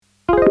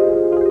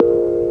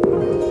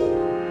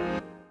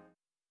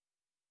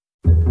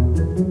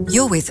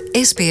You're with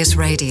SBS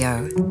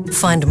Radio.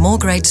 Find more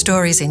great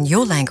stories in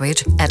your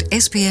language at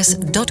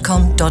sbs.com.au.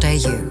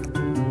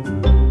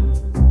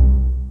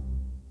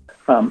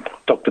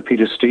 Dr.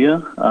 Peter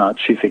Steer,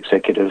 Chief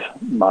Executive,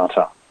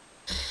 MARTA.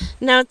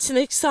 Now, it's an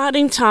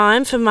exciting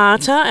time for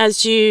MARTA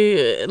as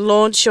you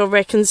launch your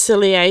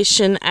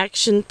Reconciliation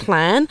Action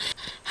Plan.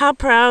 How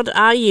proud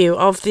are you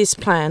of this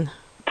plan?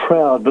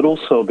 Proud, but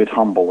also a bit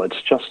humble.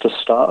 It's just a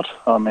start.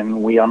 I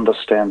mean, we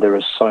understand there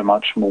is so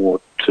much more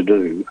to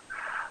do.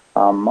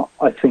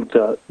 I think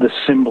the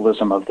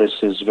symbolism of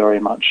this is very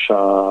much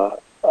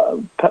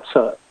perhaps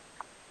a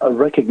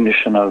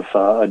recognition of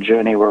a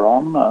journey we're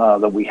on,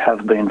 that we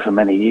have been for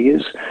many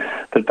years,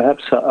 but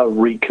perhaps a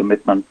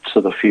recommitment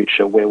to the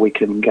future where we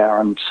can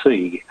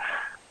guarantee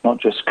not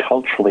just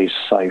culturally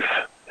safe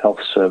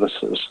health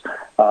services,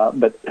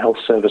 but health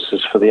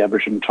services for the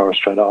Aboriginal and Torres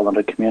Strait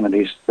Islander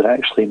communities that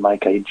actually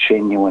make a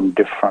genuine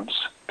difference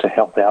to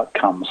health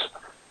outcomes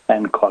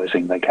and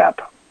closing the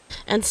gap.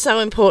 And so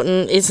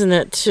important, isn't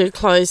it, to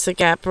close the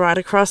gap right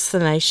across the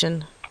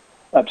nation?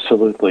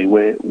 Absolutely.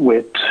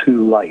 We're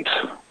too late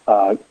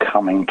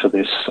coming to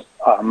this.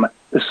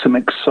 There's some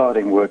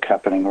exciting work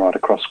happening right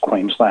across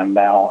Queensland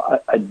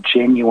now, a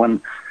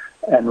genuine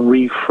and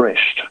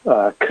refreshed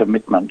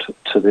commitment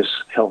to this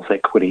health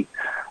equity,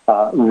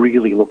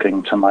 really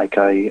looking to make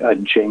a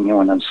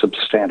genuine and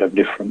substantive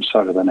difference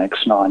over the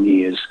next 9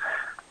 years.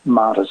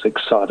 MARTA's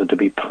excited to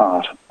be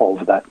part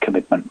of that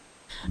commitment.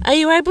 Are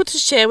you able to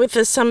share with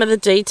us some of the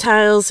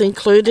details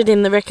included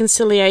in the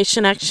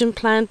Reconciliation Action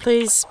Plan,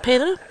 please,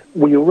 Peter?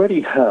 We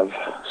already have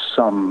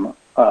some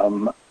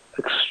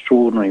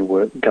extraordinary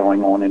work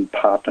going on in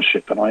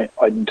partnership, and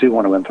I do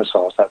want to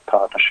emphasise that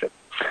partnership.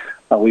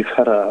 We've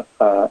had a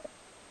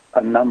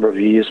number of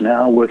years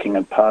now working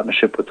in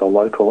partnership with the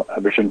local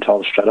Aboriginal and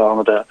Torres Strait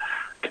Islander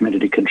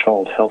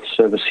community-controlled health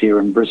service here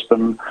in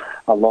Brisbane,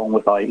 along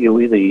with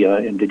IIWI, the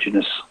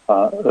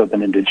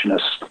Urban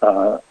Indigenous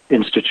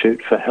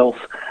Institute for Health,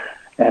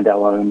 and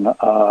our own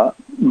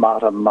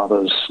MARTA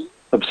Mothers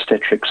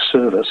Obstetrics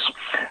Service,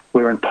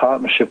 where in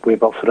partnership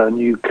we've offered a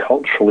new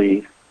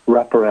culturally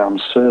wraparound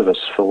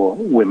service for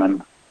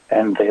women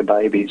and their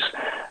babies.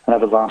 And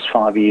over the last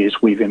 5 years,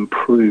 we've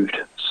improved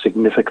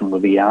significantly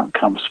the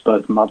outcomes for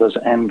both mothers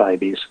and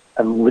babies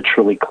and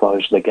literally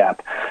closed the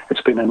gap.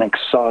 It's been an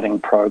exciting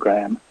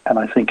program, and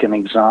I think an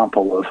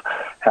example of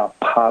how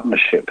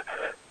partnership,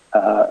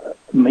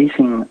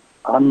 meeting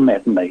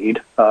unmet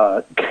need,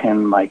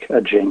 can make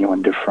a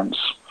genuine difference.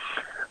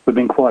 We've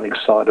been quite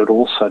excited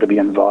also to be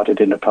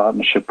invited into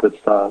partnership with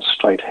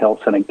State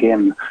Health and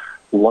again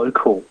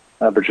local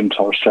Aboriginal and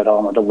Torres Strait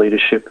Islander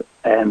leadership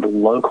and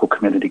local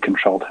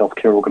community-controlled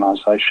healthcare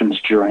organisations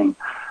during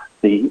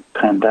the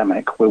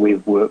pandemic, where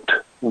we've worked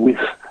with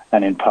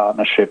and in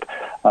partnership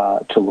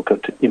to look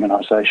at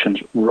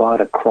immunisations right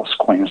across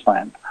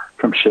Queensland,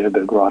 from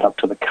Cherbourg right up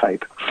to the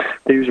Cape.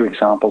 These are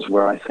examples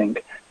where I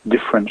think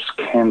difference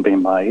can be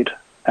made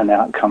and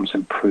outcomes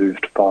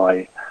improved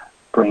by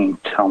bringing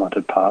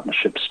talented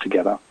partnerships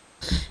together.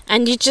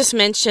 And you just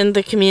mentioned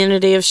the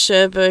community of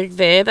Cherbourg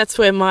there. That's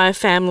where my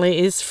family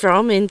is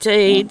from,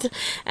 indeed.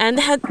 And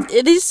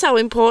it is so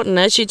important,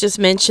 as you just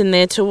mentioned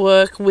there, to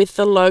work with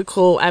the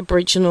local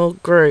Aboriginal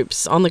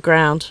groups on the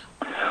ground.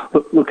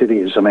 Look, it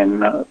is. I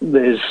mean,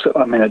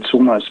 it's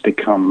almost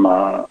become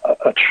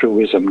a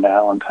truism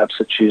now, and perhaps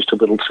it's used a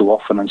little too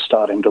often and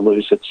starting to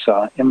lose its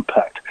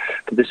impact.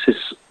 But this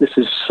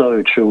is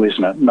so true,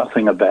 isn't it?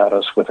 Nothing about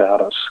us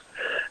without us.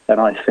 And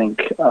I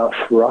think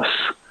for us,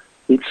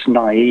 it's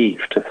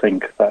naive to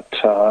think that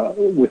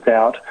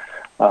without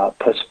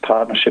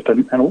partnership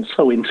and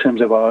also in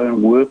terms of our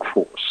own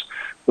workforce,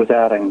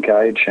 without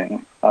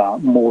engaging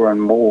more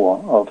and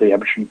more of the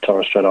Aboriginal and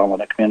Torres Strait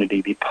Islander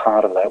community be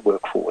part of that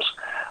workforce,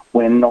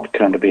 we're not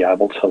going to be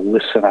able to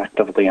listen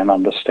actively and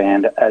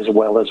understand as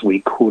well as we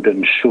could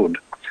and should.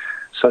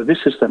 So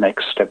this is the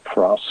next step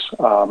for us,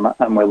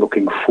 and we're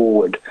looking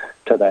forward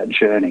to that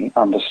journey,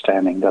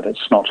 understanding that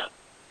it's not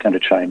going to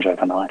change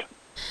overnight.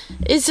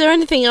 Is there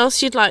anything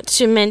else you'd like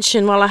to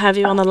mention while I have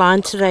you on the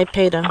line today,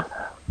 Peter?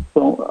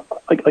 Well,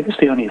 I guess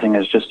the only thing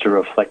is just to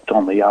reflect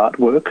on the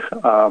artwork.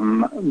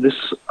 This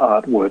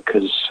artwork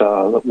is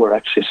that we're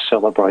actually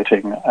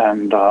celebrating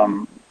and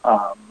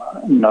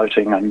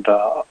noting and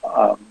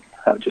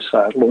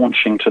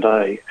launching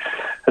today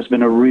has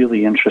been a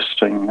really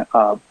interesting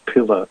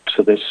pillar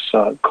to this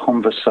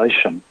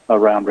conversation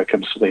around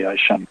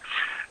reconciliation.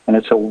 And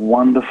it's a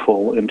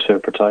wonderful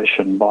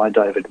interpretation by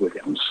David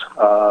Williams,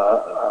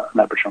 an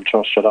Aboriginal and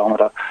Torres Strait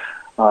Islander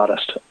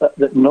artist,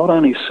 that not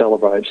only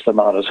celebrates the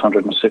MARTA's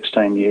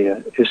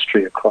 116-year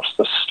history across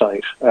the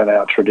state and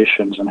our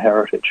traditions and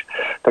heritage,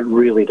 but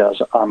really does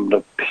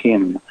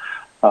underpin,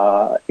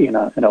 in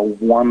a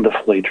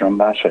wonderfully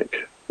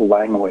dramatic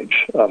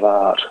language of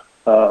art,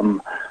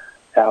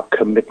 our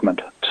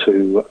commitment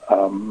to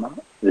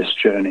this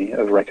journey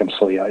of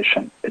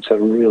reconciliation. It's a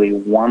really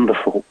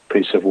wonderful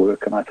piece of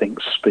work, and I think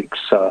speaks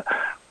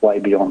way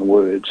beyond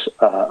words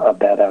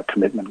about our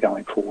commitment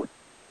going forward.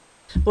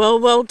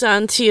 Well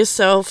done to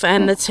yourself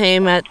and the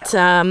team at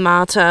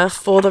Marta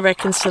for the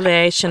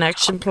Reconciliation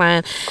Action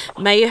Plan.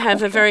 May you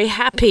have a very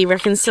happy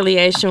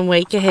Reconciliation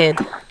Week ahead.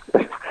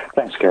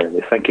 Thanks,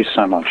 Gary. Thank you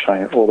so much.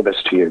 All the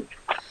best to you.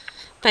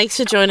 Thanks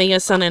for joining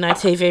us on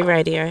NITV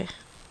Radio.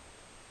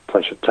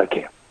 Pleasure. Take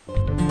care.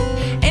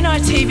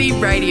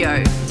 NITV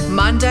Radio,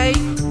 Monday,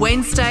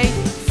 Wednesday,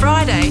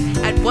 Friday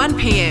at 1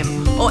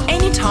 p.m. or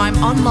anytime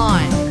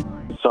online.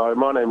 So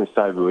my name is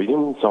David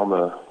Williams. I'm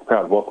a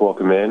proud Waka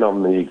Waka man.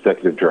 I'm the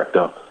Executive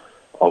Director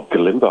of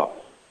Galimba.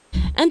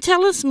 And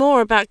tell us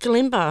more about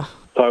Galimba.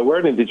 So we're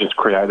an Indigenous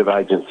creative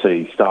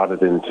agency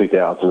started in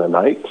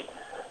 2008.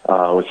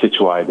 We're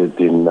situated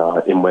in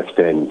West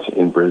End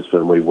in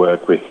Brisbane. We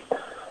work with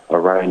a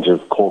range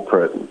of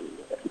corporate,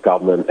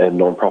 government and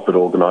non-profit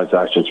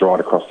organisations right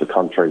across the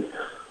country.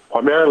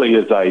 Primarily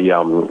as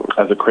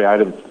a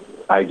creative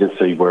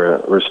agency, we're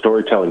a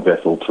storytelling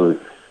vessel to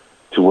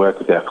work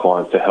with our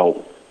clients to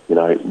help,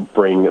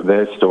 bring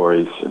their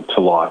stories to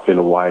life in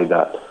a way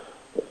that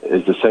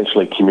is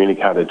essentially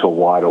communicated to a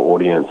wider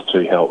audience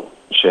to help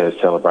share,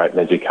 celebrate and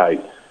educate,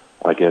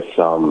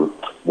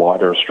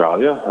 wider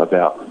Australia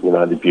about,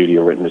 the beauty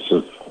and richness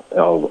of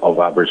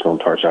Aboriginal and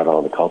Torres Strait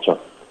Islander culture.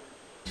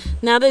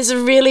 Now, there's a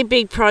really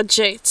big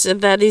project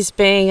that is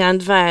being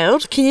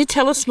unveiled. Can you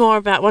tell us more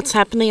about what's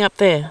happening up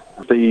there?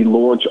 The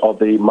launch of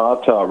the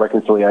Marta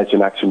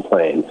Reconciliation Action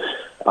Plan.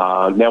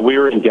 Now, we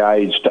were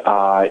engaged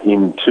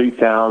in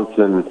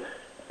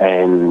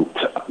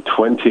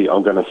 2020,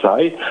 I'm going to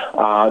say,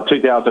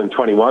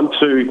 2021,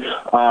 to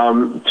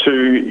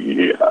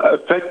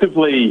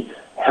effectively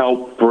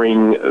help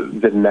bring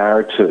the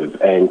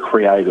narrative and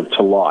creative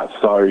to life.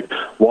 So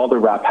while the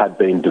rap had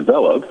been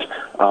developed,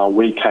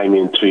 we came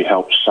in to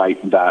help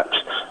shape that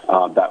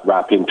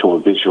rap into a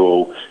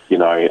visual,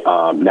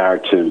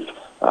 narrative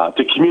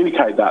to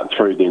communicate that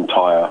through the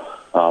entire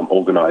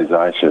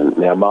organisation.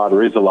 Now, Marta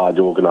is a large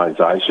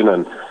organisation,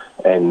 and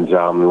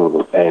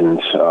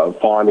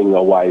finding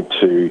a way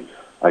to,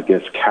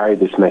 carry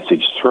this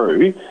message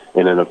through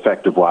in an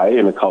effective way,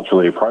 in a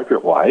culturally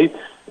appropriate way,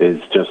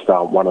 is just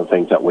one of the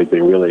things that we've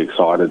been really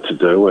excited to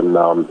do, and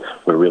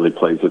we're really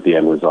pleased with the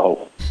end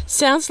result.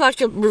 Sounds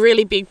like a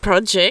really big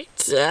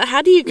project.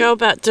 How do you go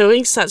about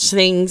doing such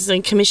things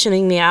and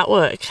commissioning the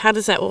artwork? How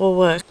does that all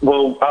work?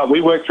 Well,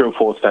 we work through a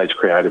 4-stage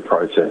creative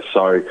process.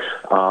 So,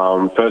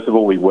 first of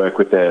all, we work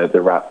with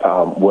the RAP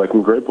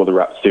working group or the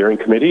RAP steering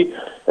committee,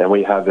 and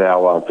we have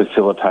our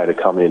facilitator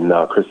come in,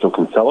 Crystal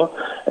Kinsella,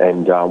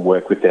 and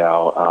work with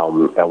our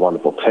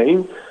wonderful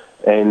team.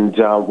 And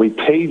we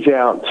tease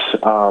out,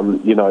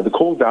 the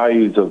core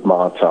values of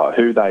Marta,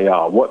 who they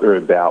are, what they're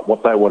about,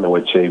 what they want to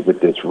achieve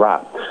with this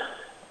rap.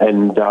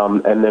 And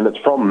then it's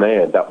from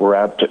there that we're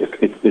able to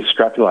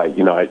extrapolate,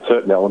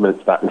 certain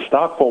elements that and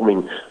start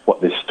forming what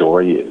this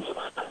story is.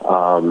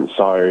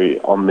 So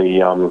on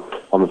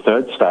the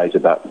third stage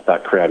of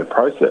that creative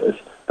process,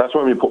 that's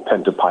when we put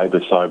pen to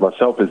paper. So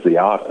myself as the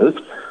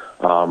artist,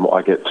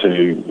 I get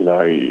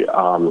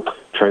to,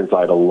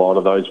 translate a lot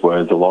of those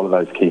words, a lot of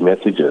those key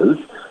messages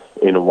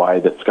in a way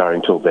that's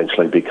going to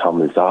eventually become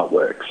this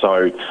artwork.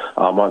 So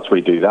once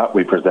we do that,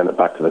 we present it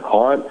back to the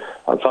client.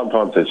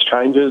 Sometimes there's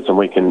changes, and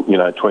we can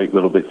tweak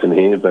little bits in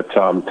here. But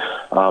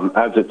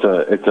as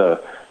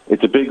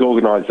it's a big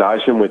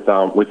organisation with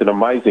an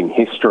amazing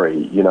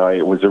history.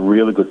 It was a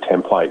really good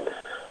template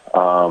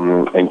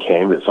and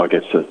canvas,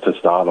 to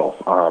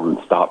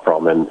start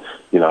from, and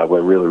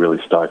we're really,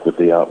 really stoked with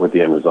the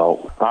end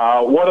result.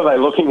 What are they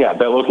looking at?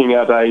 They're looking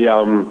at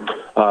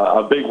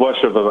a big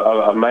wash of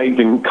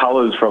amazing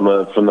colours from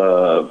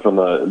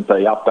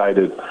the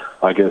updated,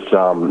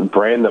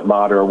 brand that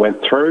Marta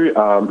went through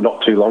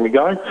not too long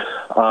ago,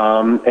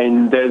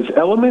 and there's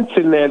elements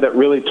in there that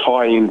really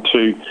tie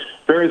into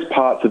various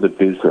parts of the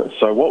business.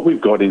 So what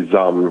we've got is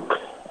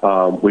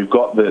we've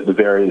got the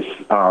various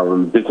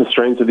business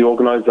streams of the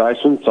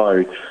organisation,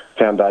 so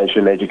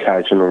foundation,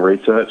 education and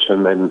research,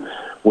 and then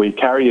we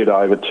carry it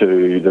over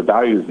to the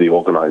values of the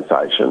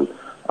organisation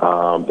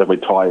that we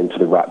tie into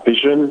the RAP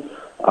vision,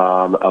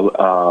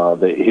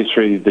 the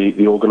history of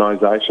the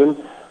organisation,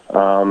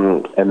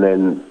 and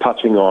then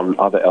touching on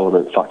other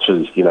elements such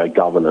as,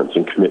 governance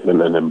and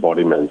commitment and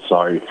embodiment.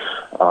 So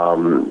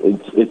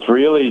it's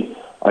really,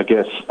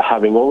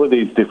 having all of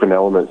these different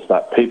elements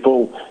that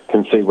people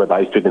can see where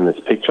they fit in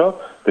this picture,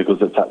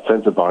 because it's that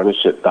sense of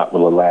ownership that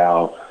will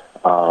allow,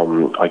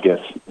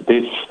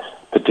 this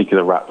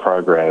particular RAP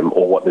program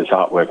or what this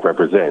artwork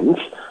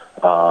represents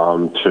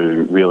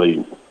to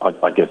really,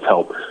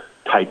 help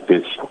take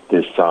this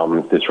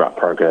RAP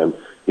program,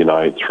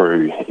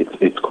 through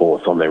its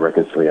course on their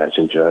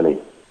reconciliation journey.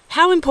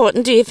 How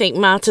important do you think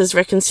Marta's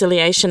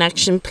Reconciliation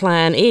Action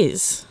Plan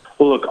is?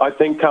 Well, look, I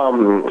think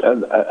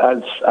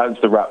as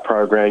the RAP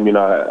program,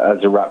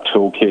 as a RAP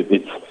toolkit,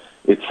 it's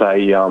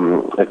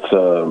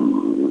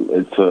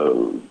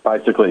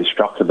basically a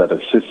structure that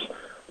assists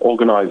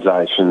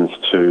organisations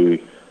to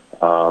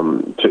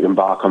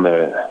embark on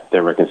their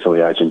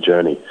reconciliation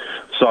journey.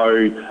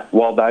 So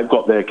while they've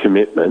got their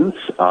commitments,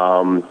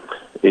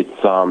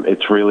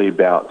 it's really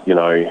about,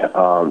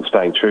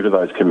 staying true to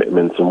those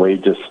commitments, and we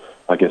just,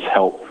 I guess,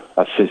 help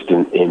assist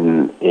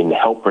in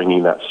help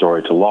bringing that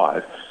story to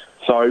life.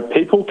 So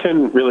people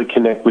can really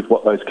connect with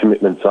what those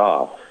commitments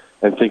are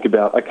and think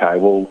about, okay,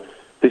 well,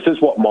 this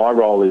is what my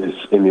role is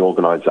in the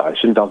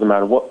organisation. Doesn't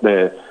matter what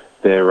their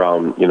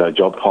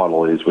job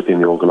title is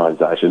within the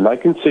organisation. They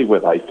can see where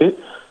they fit,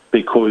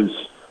 because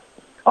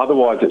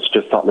otherwise it's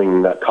just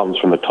something that comes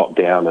from the top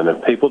down, and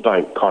if people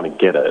don't kind of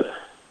get it,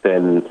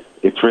 then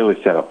it's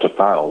really set up to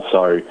fail.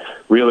 So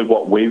really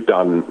what we've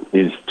done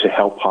is to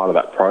help part of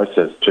that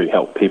process to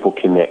help people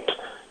connect,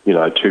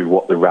 to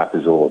what the RAP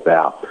is all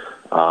about.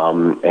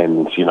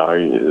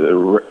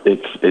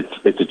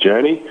 It's a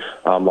journey,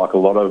 like a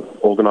lot of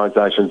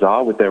organisations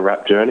are with their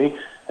RAP journey,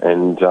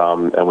 and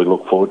we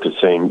look forward to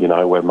seeing,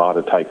 where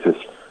MARTA takes us,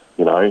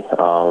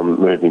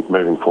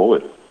 moving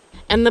forward.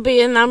 And there'll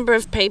be a number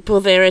of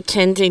people there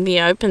attending the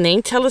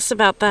opening. Tell us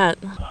about that.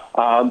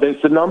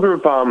 There's a number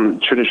of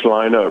traditional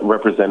owner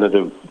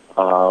representatives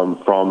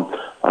from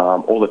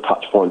all the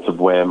touch points of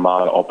where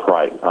MARTA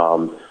operate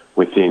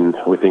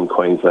within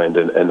Queensland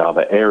and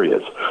other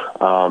areas.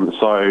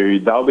 So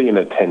they'll be in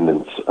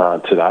attendance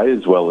today,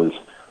 as well as,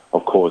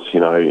 of course,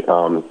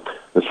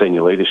 the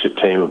senior leadership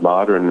team of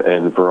MARTA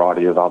and a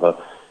variety of other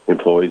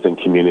employees and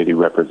community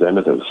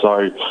representatives.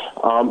 So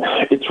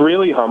it's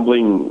really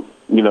humbling,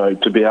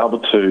 to be able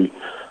to,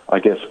 I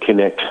guess,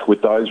 connect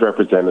with those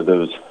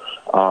representatives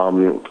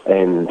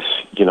and,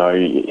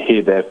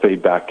 hear their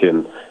feedback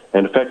and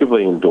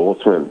effectively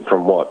endorsement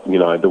from what,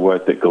 the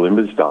work that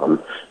Galimba's done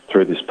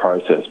through this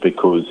process,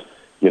 because,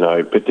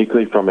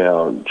 particularly from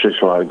our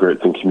traditional owner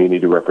groups and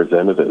community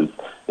representatives,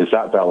 is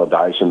that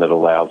validation that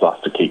allows us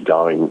to keep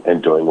going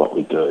and doing what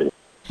we do.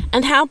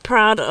 And how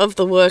proud of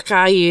the work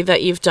are you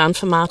that you've done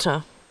for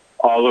MARTA?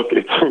 Oh, look,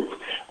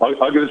 I've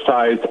got to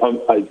say,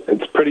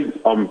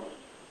 I'm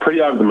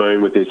pretty over the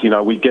moon with this.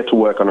 We get to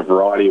work on a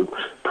variety of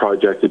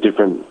projects at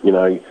different,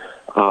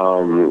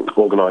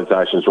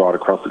 organisations right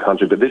across the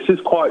country, but this is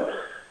quite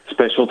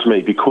special to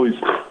me because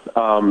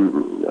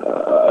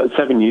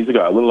 7 years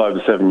ago, a little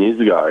over 7 years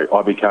ago,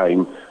 I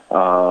became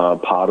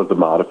part of the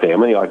MARTA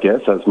family, I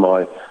guess, as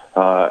our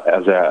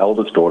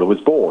eldest daughter was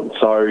born.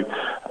 So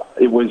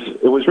it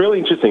was really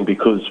interesting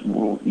because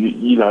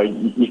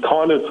you're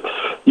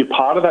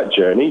part of that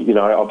journey.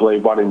 I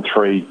believe 1 in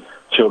 3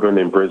 children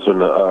in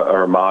Brisbane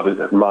are a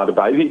MARTA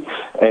baby,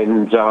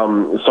 and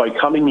so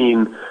coming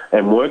in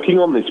and working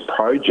on this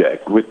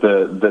project with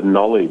the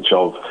knowledge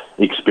of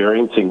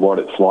experiencing what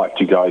it's like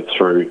to go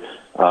through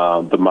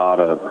the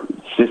MARTA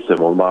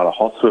system or MARTA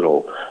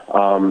hospital,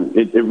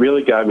 it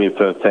really gave me a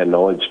first-hand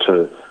knowledge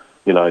to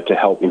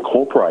help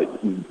incorporate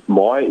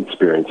my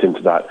experience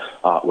into that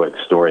artwork,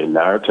 story and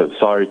narrative.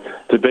 So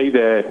to be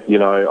there,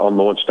 on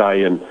launch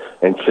day and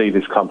see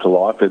this come to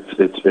life,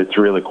 it's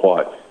really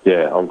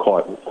I'm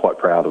quite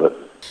proud of it.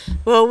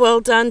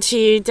 Well done to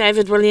you,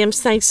 David Williams.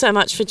 Thanks so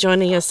much for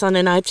joining us on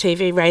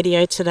NITV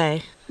Radio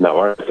today. No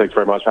worries. Thanks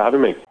very much for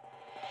having me.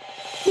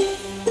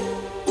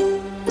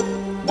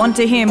 Want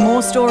to hear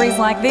more stories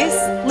like this?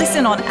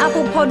 Listen on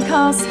Apple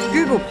Podcasts,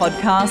 Google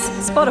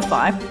Podcasts,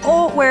 Spotify,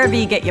 or wherever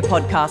you get your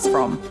podcasts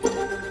from.